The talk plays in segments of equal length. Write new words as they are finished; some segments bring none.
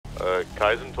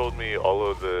Kaizen told me all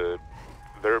of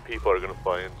their people are gonna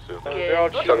fly in soon. They're all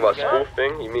talking about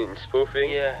spoofing? You mean spoofing?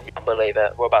 Yeah. I believe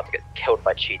it. We're about to get killed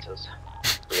by cheetahs.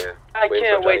 Yeah. I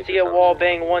can't wait to get wall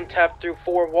bang one tap through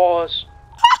 4 walls.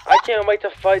 I can't wait to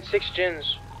fight 6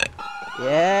 gins.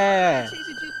 Yeah.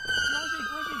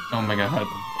 Oh my god.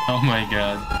 Oh my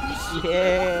god.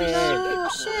 Yeah. Oh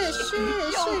shit,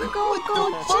 go.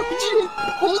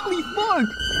 Holy fuck!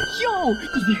 Yo,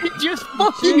 you're just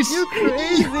fucking You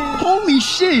crazy. Holy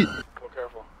shit! Go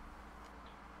careful.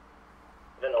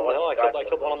 I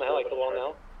killed one on the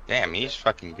hill. Damn, he's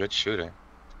fucking good shooter.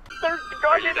 They're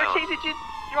chasing gin.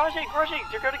 Garage,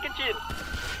 they're gonna get gin.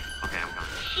 Okay, I'm coming.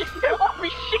 Shit,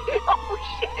 oh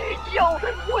shit, yo,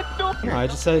 what the? No, I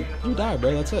just said you die,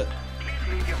 bro. That's it.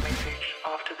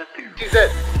 He's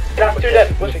dead. Yeah, 2 dead.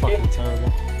 What's You're the key? fucking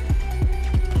terrible.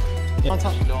 Yeah, on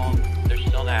top. They're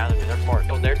still in the alleyway. They're far.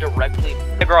 No, they're directly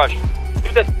in the garage. 2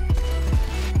 dead.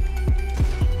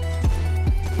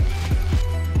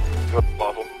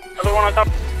 Lawful. Another one on top.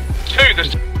 2, there's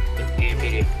 2.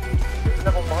 Immediate. He's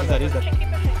dead. He's dead.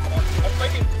 I'm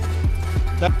flanking.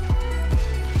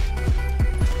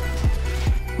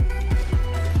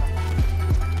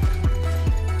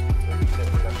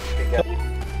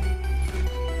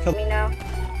 Kill Me now.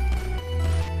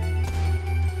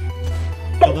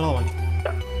 Killed another one.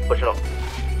 Push it off.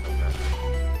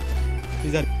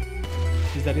 He's dead.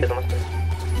 He's dead. He's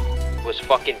dead. Was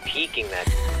fucking peeking that.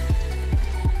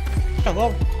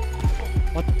 Hello.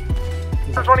 What?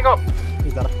 He's dead. Running up.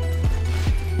 He's dead.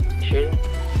 Shooting.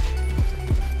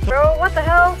 Bro, what the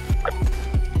hell?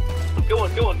 Good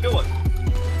one.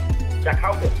 Jack,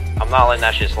 how good? I'm not letting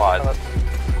that shit slide.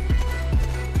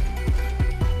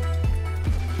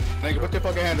 Nigga, put your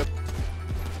fucking hand up.